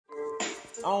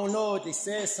I don't know if they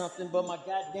said something, but my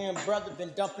goddamn brother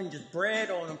been dumping just bread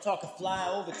on them, talking fly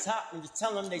over top, and just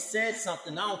telling them they said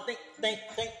something. I don't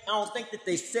think that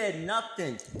they said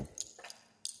nothing.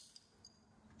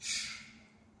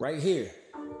 Right here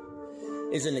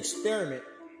is an experiment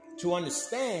to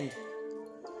understand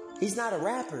he's not a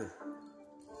rapper.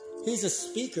 He's a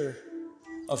speaker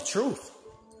of truth.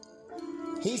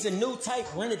 He's a new type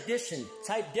rendition,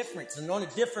 type difference, and on a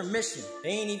different mission. They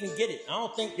ain't even get it. I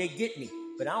don't think they get me,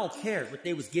 but I don't care what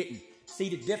they was getting. See,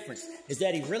 the difference is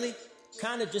that he really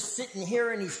kind of just sitting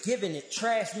here and he's giving it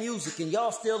trash music and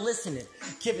y'all still listening.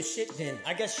 Give a shit then.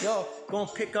 I guess y'all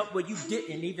gonna pick up where you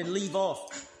didn't even leave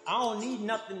off. I don't need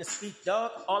nothing to speak,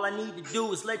 dog. All I need to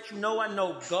do is let you know I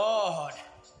know God.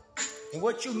 And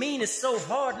what you mean is so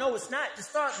hard. No, it's not.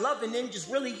 Just start loving and just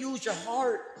really use your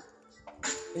heart.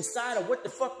 Inside of what the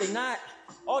fuck they not.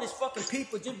 All these fucking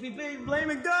people just be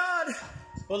blaming God.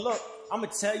 But look, I'm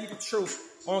gonna tell you the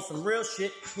truth on some real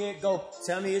shit. Here it go.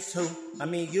 Tell me it's who. I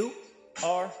mean, you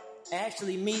are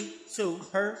actually me too.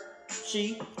 Her,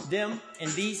 she, them,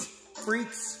 and these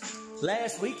freaks.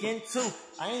 Last weekend too.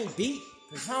 I ain't beat,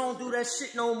 cause I don't do that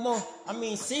shit no more. I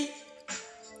mean, see,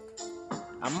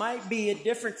 I might be a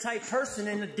different type person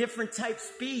and a different type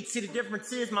speed. See, the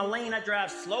difference is my lane, I drive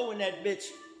slow in that bitch.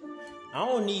 I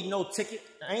don't need no ticket.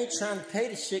 I ain't trying to pay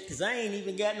the shit because I ain't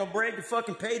even got no bread to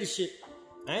fucking pay the shit.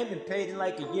 I ain't been paid in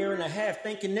like a year and a half.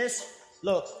 Thinking this,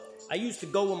 look, I used to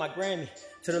go with my Grammy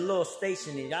to the little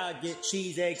station and I'd get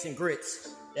cheese, eggs, and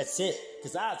grits. That's it.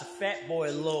 Because I was a fat boy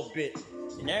a little bit.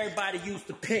 And everybody used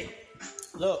to pick.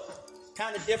 Look,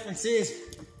 kind of difference is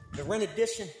the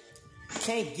rendition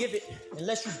can't give it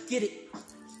unless you get it.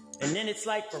 And then it's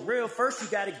like for real, first you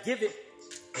got to give it.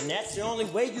 And that's the only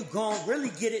way you gon'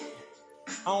 really get it.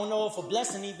 I don't know if a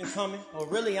blessing even coming, or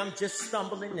really I'm just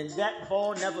stumbling, and that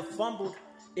ball never fumbled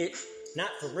it. Not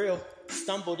for real.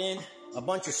 Stumbled in a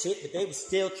bunch of shit, but they was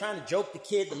still trying to joke the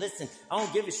kid. But listen, I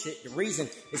don't give a shit. The reason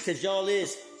is because y'all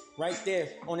is right there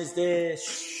on his dead.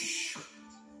 Shh.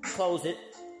 Close it.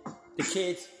 The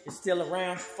kids is still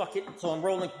around. Fuck it. So I'm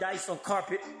rolling dice on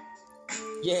carpet.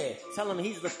 Yeah, tell him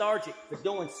he's lethargic for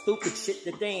doing stupid shit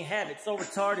that they ain't have. It's so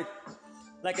retarded.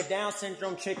 Like a Down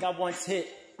syndrome chick I once hit.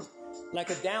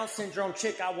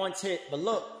 But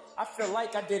look, I feel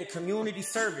like I did a community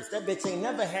service. That bitch ain't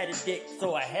never had a dick,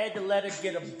 so I had to let her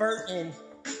get a burden.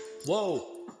 Whoa,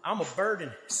 I'm a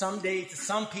burden. Some days to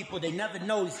some people, they never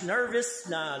know he's nervous.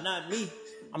 Nah, not me.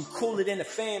 I'm cooler than a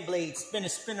fan blade. Spin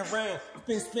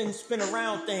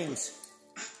around things.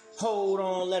 Hold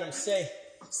on, let him say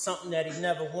something that he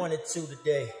never wanted to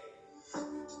today.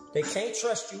 They can't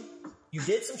trust you. You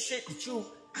did some shit that you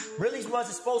really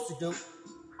wasn't supposed to do.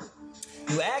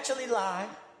 You actually lied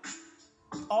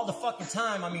all the fucking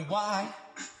time. I mean, why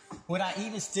would I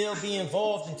even still be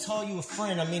involved and tell you a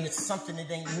friend? I mean, it's something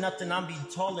that ain't nothing. I'm being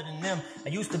taller than them. I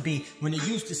used to be when they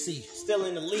used to see. Still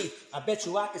in the league. I bet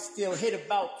you I could still hit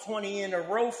about 20 in a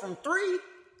row from 3.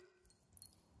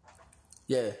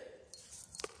 Yeah.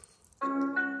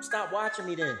 Stop watching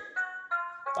me then.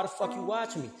 Why the fuck you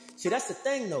watching me? See, that's the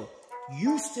thing though.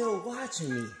 You still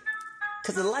watching me.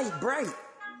 Cause the light bright.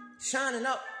 Shining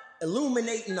up.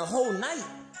 Illuminating the whole night.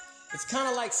 It's kind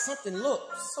of like something,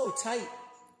 look, so tight.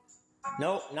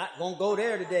 Nope, not gonna go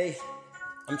there today.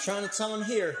 I'm trying to tell him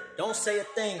here, don't say a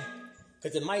thing,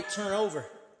 because it might turn over.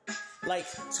 Like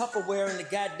Tupperware in the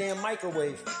goddamn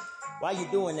microwave. Why you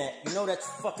doing that? You know that's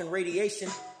fucking radiation.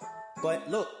 But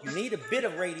look, you need a bit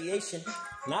of radiation.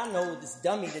 And I know this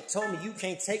dummy that told me you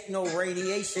can't take no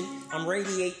radiation. I'm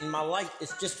radiating my light.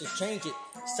 It's just to change it.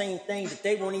 Same thing that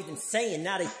they weren't even saying.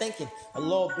 Now they thinking a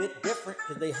little bit different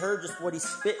because they heard just what he's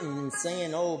spitting and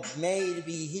saying, oh,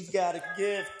 maybe he's got a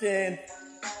gift. And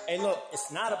hey, look,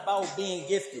 it's not about being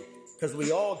gifted because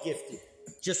we all gifted.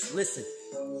 Just listen.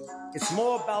 It's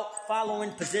more about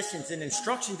following positions and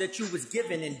instructions that you was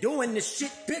given and doing this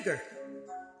shit bigger.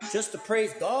 Just to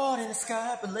praise God in the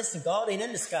sky. But listen, God ain't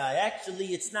in the sky. Actually,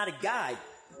 it's not a guide.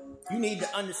 You need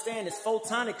to understand it's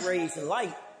photonic rays and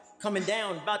light coming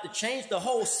down, about to change the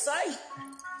whole sight.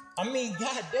 I mean,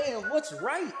 goddamn, what's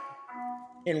right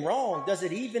and wrong? Does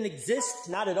it even exist?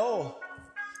 Not at all.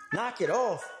 Knock it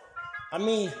off. I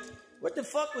mean, what the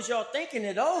fuck was y'all thinking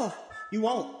at all? You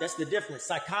won't. That's the difference.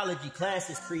 Psychology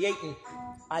classes creating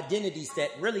identities that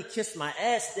really kiss my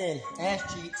ass then.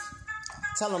 Ass cheeks.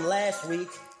 Tell them last week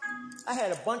I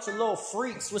had a bunch of little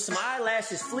freaks with some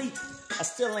eyelashes fleek. I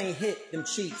still ain't hit them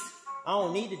cheeks. I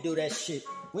don't need to do that shit.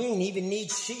 We ain't even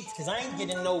need sheets, cause I ain't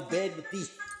getting no bed with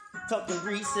these fucking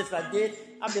grease. If I did,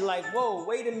 I'd be like, whoa,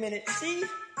 wait a minute. See?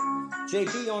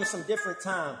 JB on some different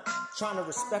time. Trying to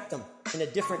respect them in a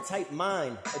different type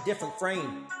mind, a different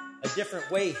frame. a different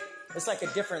way. It's like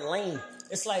a different lane.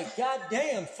 It's like,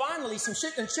 goddamn, finally some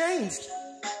shit done changed.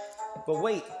 But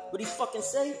wait, what'd he fucking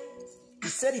say? He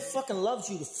said he fucking loves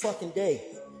you the fucking day.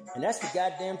 And that's the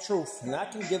goddamn truth. And I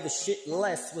can give a shit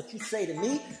less what you say to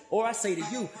me or I say to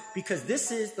you, because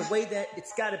this is the way that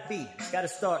it's gotta be. It's gotta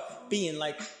start being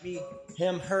like me,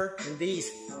 him, her, and these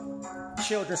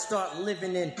children start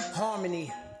living in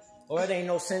harmony, or it ain't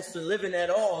no sense to living at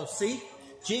all. See?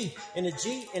 G and the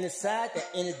G and the side, the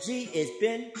energy has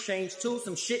been changed to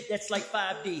some shit that's like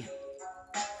 5D.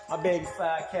 My baby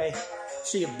 5K,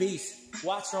 she a beast.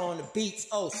 Watch her on the beats.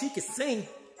 Oh, she can sing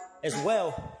as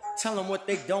well. Tell them what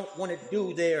they don't want to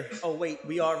do there. Oh, wait,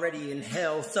 we already in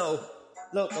hell. So,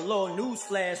 look, a little news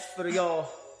flash for y'all.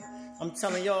 I'm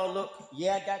telling y'all, look,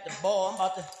 yeah, I got the ball. I'm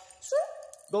about to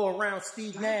go around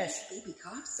Steve Nash. Baby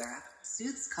cough syrup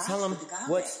soothes coughs Tell him with agave,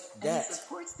 what's that. and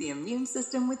supports the immune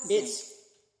system with zinc. It's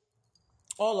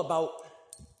all about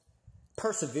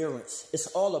perseverance. It's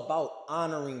all about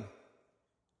honoring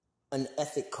an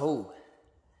ethic code,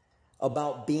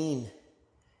 about being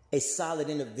a solid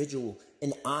individual,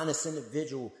 an honest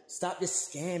individual. Stop this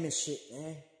scamming shit,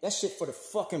 man. That shit for the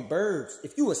fucking birds.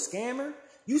 If you a scammer,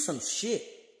 you some shit.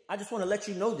 I just want to let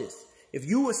you know this. If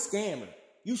you a scammer,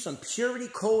 you some purity,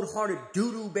 cold-hearted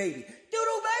doo-doo baby.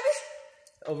 Doo-doo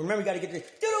baby! Oh, remember, you got to get this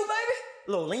doo-doo baby.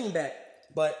 A little lean back.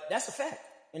 But that's a fact.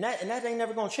 And that ain't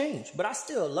never going to change. But I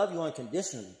still love you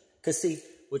unconditionally. Because, see,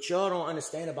 what y'all don't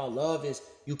understand about love is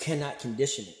you cannot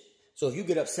condition it. So if you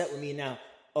get upset with me now,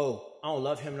 oh, I don't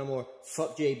love him no more.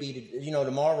 Fuck JB,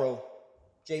 tomorrow.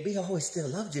 JB always still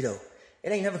loved you, though.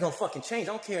 It ain't never gonna fucking change.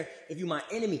 I don't care if you my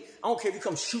enemy. I don't care if you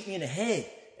come shoot me in the head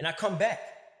and I come back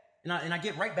and I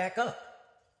get right back up.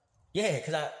 Yeah,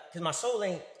 cause my soul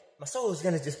is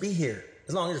gonna just be here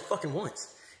as long as it fucking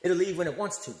wants. It'll leave when it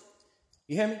wants to.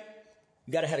 You hear me?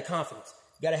 You gotta have the confidence.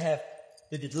 You gotta have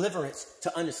the deliverance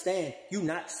to understand you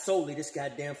not solely this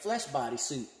goddamn flesh body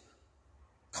suit.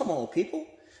 Come on, people.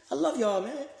 I love y'all,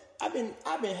 man. I've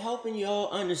been helping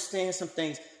y'all understand some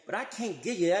things, but I can't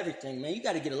give you everything, man. You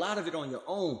got to get a lot of it on your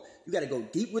own. You got to go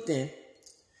deep within,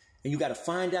 and you got to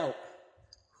find out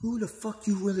who the fuck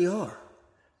you really are.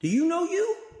 Do you know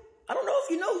you? I don't know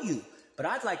if you know you, but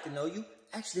I'd like to know you.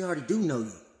 Actually, I already do know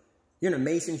you. You're an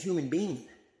amazing human being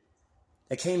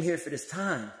that came here for this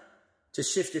time to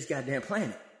shift this goddamn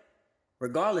planet.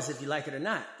 Regardless if you like it or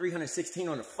not. 316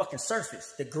 on the fucking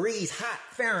surface. Degrees hot,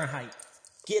 Fahrenheit.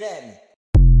 Get at me.